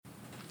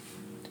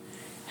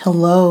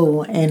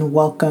Hello and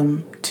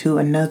welcome to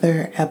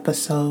another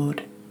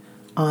episode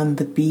on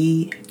the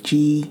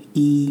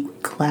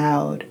BGE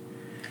Cloud.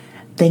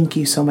 Thank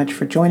you so much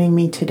for joining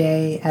me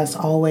today. As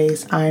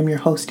always, I'm your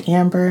host,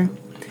 Amber.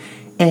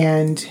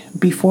 And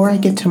before I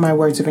get to my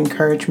words of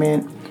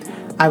encouragement,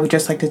 I would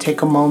just like to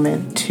take a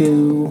moment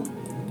to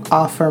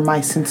offer my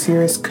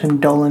sincerest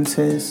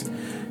condolences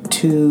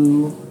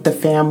to the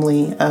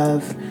family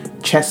of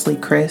Cheslie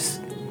Kryst.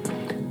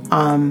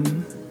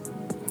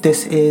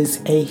 This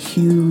is a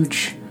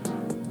huge,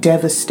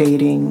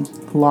 devastating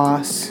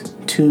loss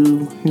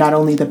to not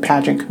only the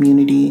pageant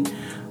community,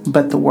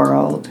 but the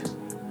world.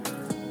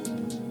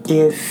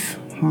 If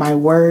my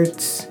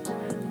words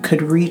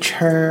could reach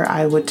her,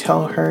 I would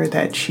tell her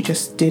that she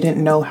just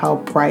didn't know how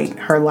bright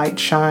her light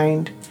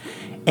shined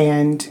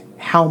and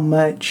how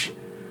much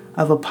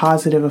of a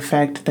positive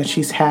effect that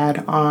she's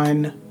had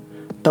on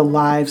the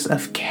lives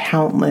of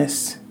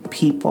countless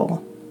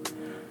people.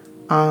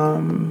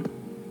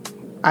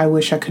 I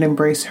wish I could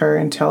embrace her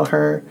and tell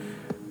her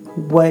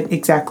what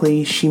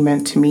exactly she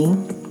meant to me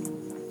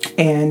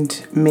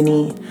and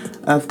many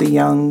of the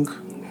young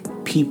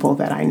people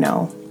that I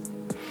know.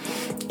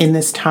 In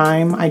this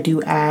time, I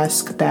do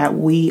ask that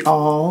we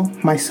all,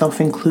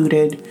 myself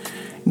included,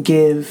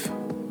 give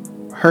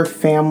her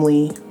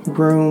family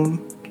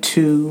room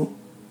to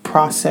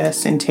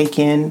process and take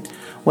in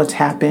what's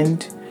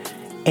happened,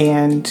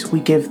 and we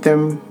give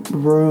them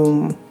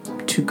room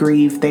to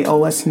grieve. They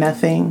owe us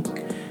nothing.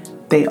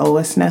 They owe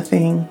us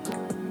nothing.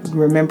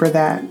 Remember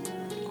that.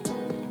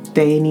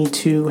 They need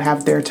to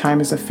have their time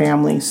as a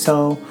family.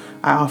 So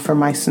I offer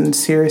my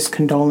sincerest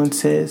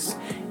condolences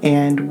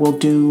and will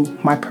do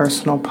my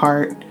personal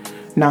part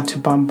not to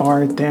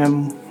bombard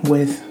them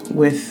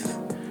with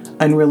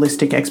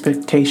unrealistic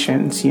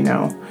expectations,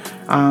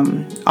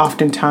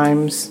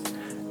 Oftentimes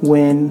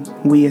when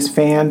we as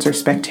fans or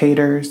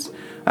spectators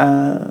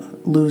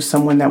lose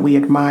someone that we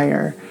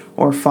admire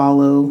or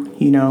follow,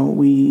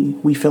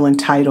 we feel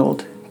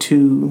entitled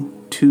to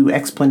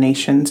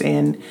explanations,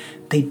 and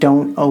they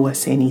don't owe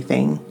us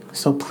anything.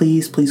 So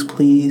please,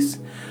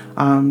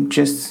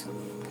 just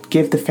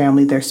give the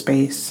family their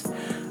space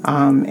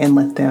and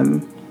let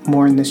them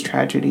mourn this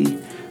tragedy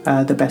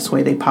the best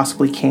way they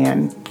possibly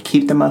can.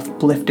 Keep them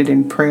uplifted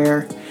in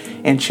prayer,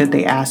 and should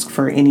they ask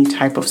for any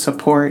type of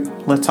support,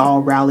 let's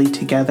all rally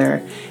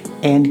together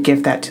and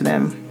give that to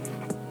them.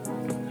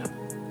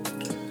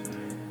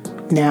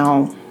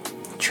 Now,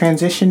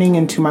 transitioning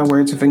into my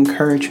words of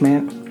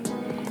encouragement,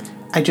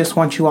 I just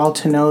want you all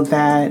to know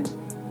that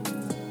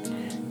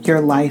your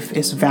life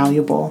is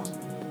valuable,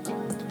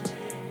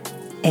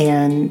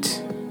 and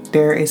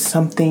there is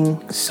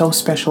something so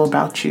special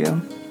about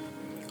you,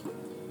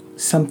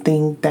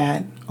 something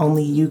that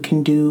only you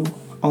can do,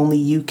 only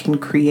you can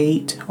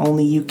create,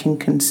 only you can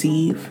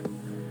conceive.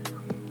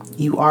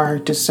 You are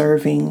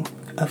deserving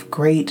of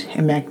great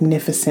and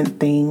magnificent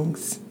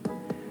things.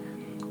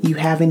 You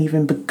haven't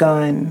even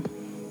begun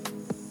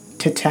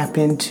to tap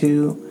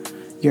into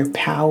your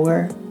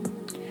power,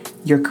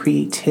 your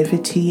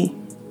creativity,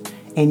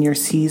 and your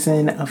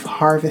season of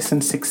harvest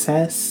and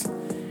success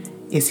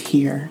is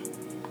here.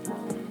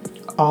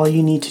 All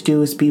you need to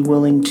do is be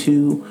willing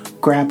to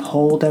grab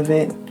hold of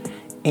it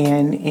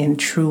and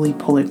truly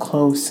pull it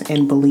close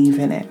and believe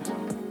in it.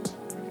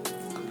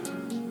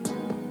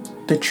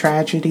 The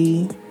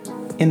tragedy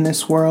in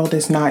this world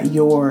is not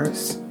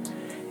yours.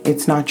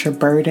 It's not your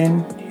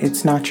burden.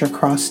 It's not your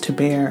cross to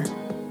bear.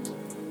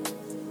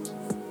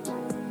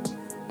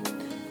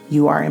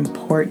 You are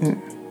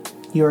important.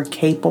 You are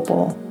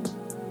capable.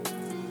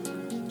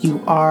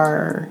 You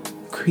are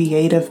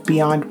creative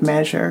beyond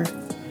measure.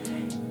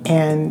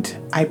 And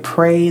I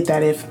pray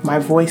that if my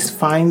voice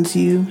finds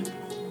you,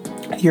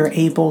 you're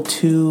able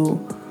to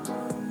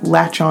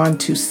latch on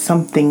to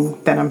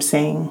something that I'm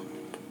saying.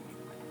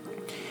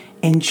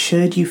 And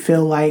should you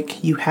feel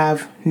like you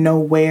have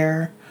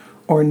nowhere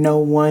or no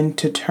one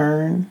to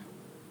turn,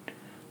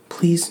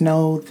 please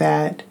know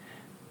that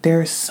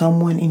there is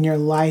someone in your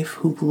life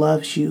who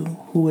loves you,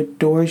 who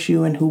adores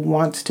you, and who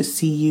wants to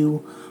see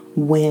you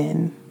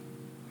win,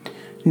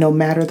 no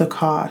matter the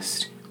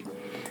cost.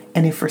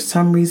 And if for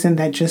some reason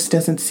that just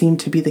doesn't seem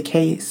to be the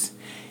case,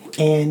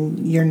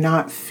 and you're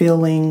not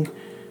feeling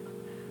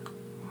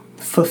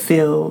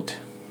fulfilled,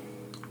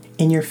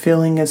 and you're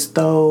feeling as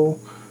though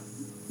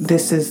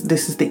this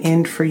is the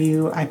end for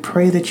you, I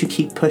pray that you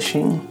keep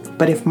pushing.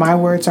 But if my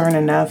words aren't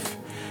enough,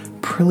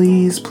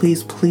 please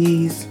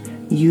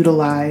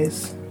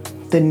utilize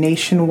the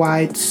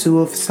nationwide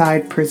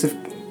suicide prevention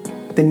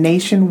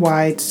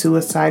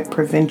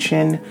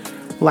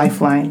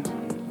Lifeline.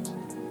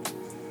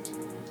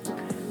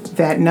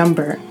 That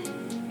number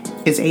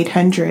is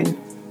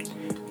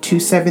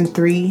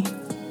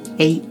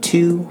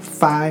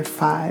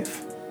 800-273-8255.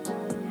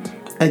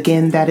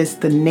 Again, that is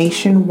the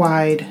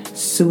nationwide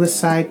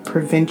suicide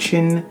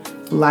prevention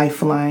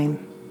Lifeline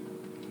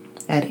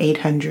at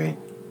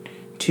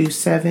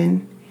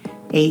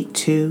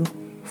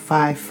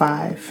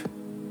 800-273-8255.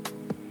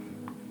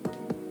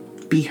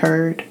 Be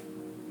heard.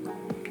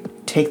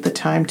 Take the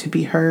time to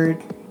be heard.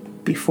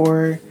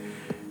 before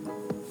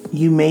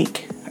you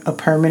make a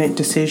permanent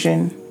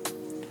decision.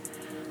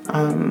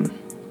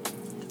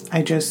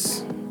 I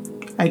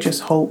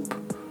just hope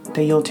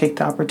that you'll take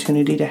the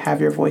opportunity to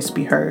have your voice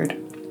be heard.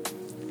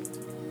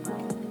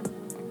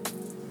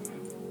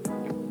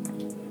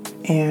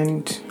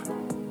 And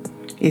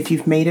if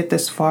you've made it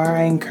this far,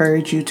 I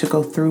encourage you to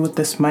go through with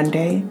this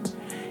Monday.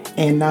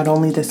 And not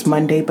only this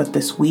Monday, but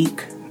this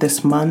week,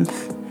 this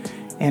month,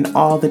 and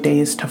all the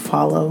days to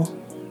follow.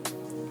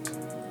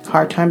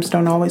 Hard times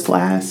don't always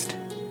last.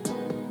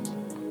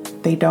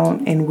 They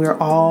don't, and we're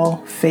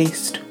all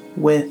faced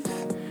with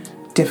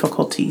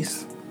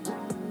difficulties.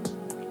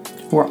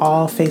 We're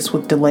all faced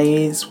with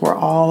delays. We're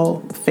all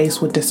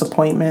faced with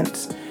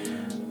disappointments.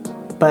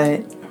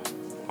 But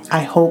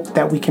I hope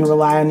that we can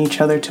rely on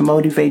each other to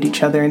motivate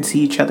each other and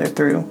see each other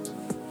through.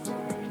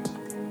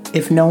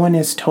 If no one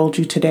has told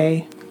you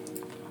today,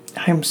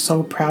 I am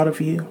so proud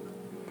of you.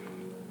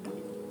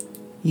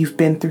 You've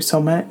been through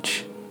so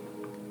much,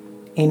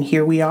 and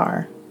here we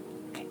are,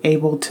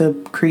 able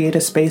to create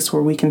a space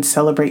where we can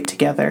celebrate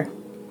together.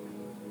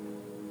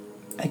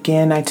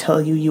 Again, I tell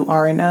you, you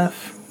are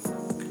enough.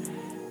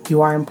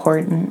 You are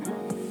important,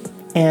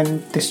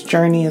 and this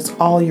journey is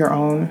all your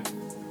own.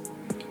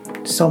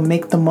 So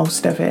make the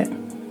most of it.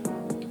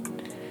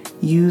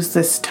 Use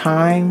this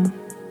time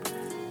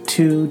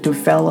to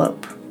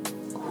develop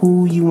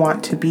who you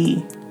want to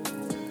be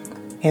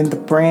and the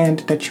brand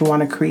that you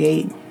want to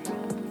create.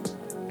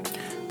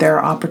 There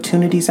are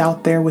opportunities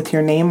out there with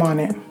your name on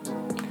it.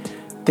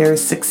 There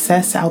is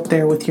success out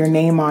there with your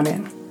name on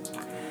it.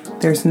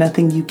 There's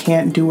nothing you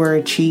can't do or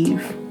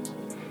achieve.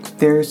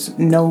 There's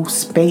no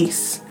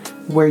space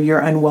where you're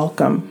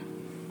unwelcome.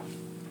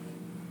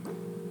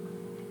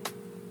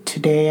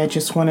 Today, I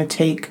just want to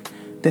take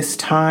this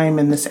time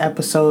in this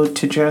episode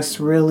to just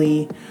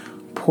really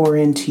pour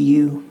into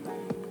you.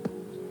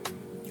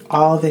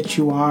 All that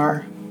you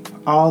are,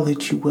 all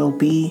that you will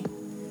be.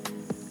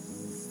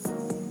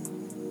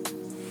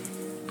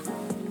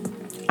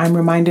 I'm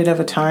reminded of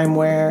a time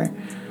where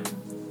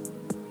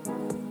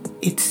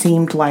it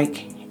seemed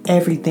like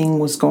everything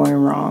was going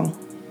wrong.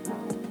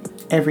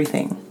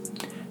 Everything.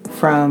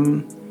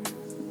 From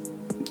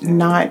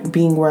not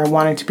being where I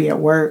wanted to be at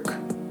work,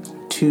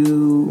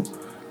 to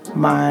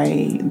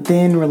my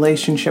then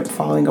relationship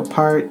falling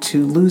apart,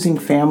 to losing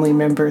family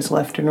members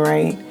left and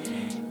right.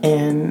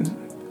 And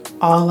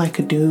all I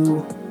could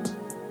do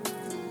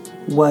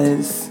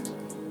was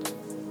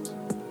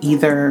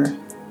either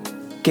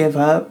give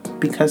up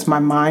because my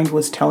mind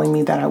was telling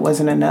me that I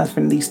wasn't enough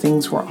and these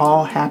things were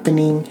all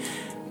happening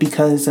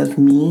because of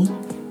me,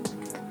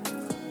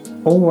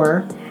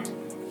 or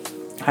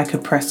I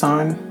could press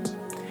on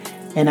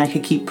and I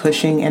could keep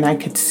pushing and I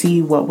could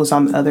see what was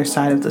on the other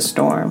side of the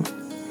storm.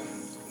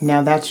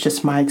 Now that's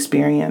just my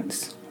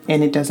experience,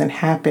 and it doesn't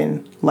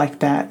happen like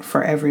that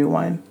for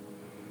everyone.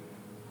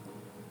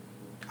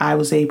 I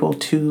was able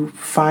to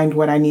find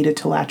what I needed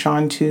to latch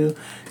on to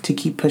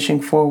keep pushing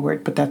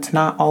forward, but that's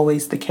not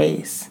always the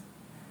case.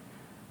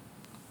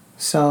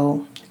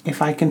 So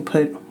if I can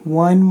put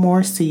one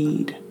more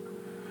seed,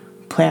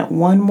 plant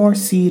one more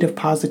seed of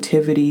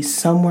positivity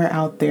somewhere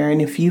out there,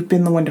 and if you've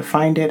been the one to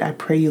find it, I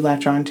pray you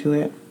latch onto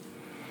it.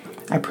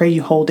 I pray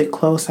you hold it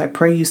close. I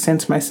pray you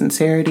sense my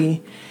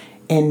sincerity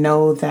and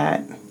know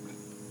that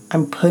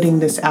I'm putting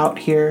this out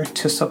here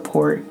to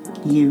support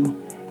you.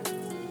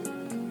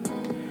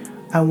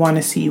 I want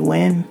to see you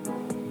win.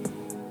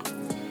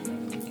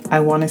 I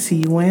want to see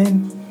you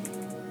win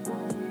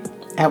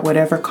at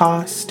whatever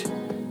cost,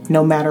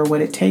 no matter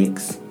what it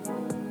takes.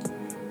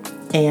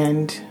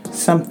 And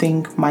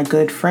something my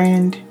good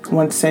friend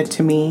once said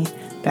to me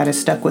that has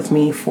stuck with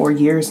me for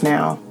years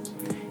now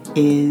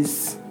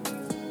is,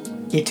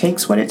 it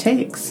takes what it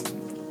takes.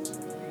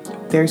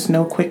 There's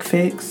no quick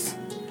fix.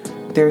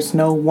 There's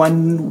no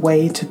one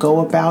way to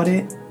go about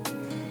it.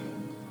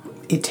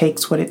 It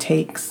takes what it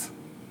takes.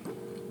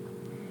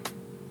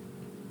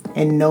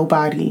 And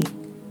nobody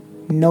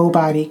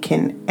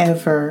can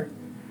ever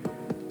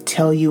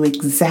tell you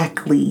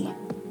exactly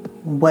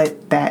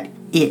what that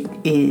it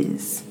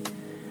is.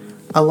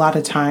 A lot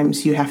of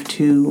times you have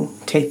to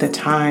take the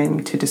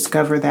time to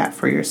discover that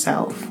for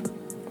yourself.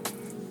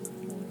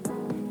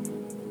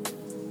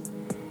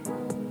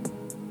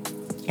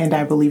 And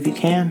I believe you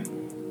can.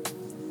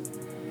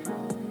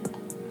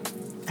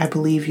 I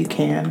believe you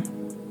can.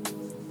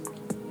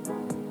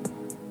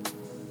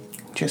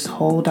 Just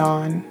hold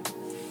on.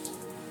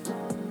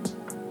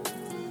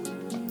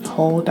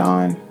 Hold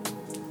on.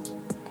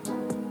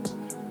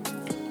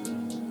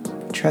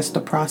 Trust the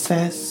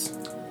process.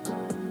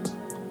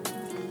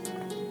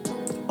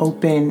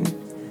 Open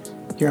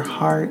your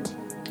heart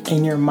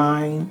and your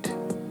mind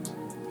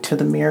to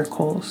the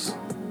miracles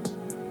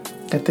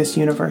that this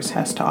universe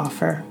has to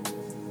offer.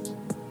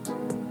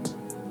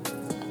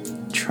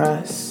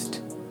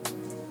 Trust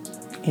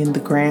in the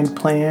grand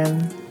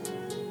plan,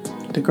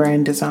 the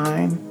grand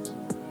design,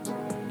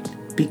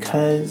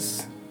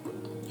 because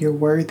you're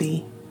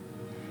worthy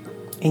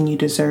and you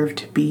deserve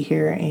to be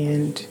here,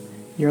 and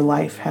your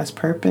life has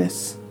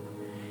purpose.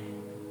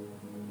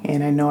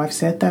 And I know I've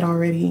said that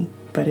already,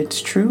 but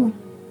it's true.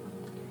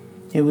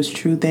 It was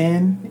true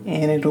then,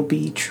 and it'll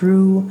be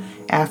true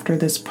after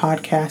this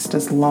podcast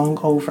is long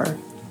over.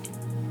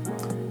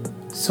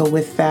 So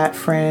with that,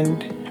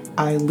 friend,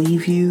 I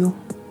leave you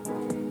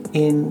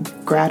in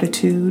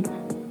gratitude.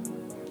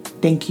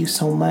 Thank you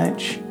so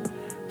much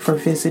for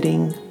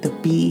visiting the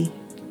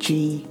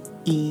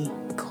BGE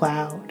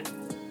Cloud.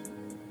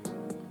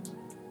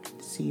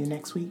 See you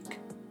next week.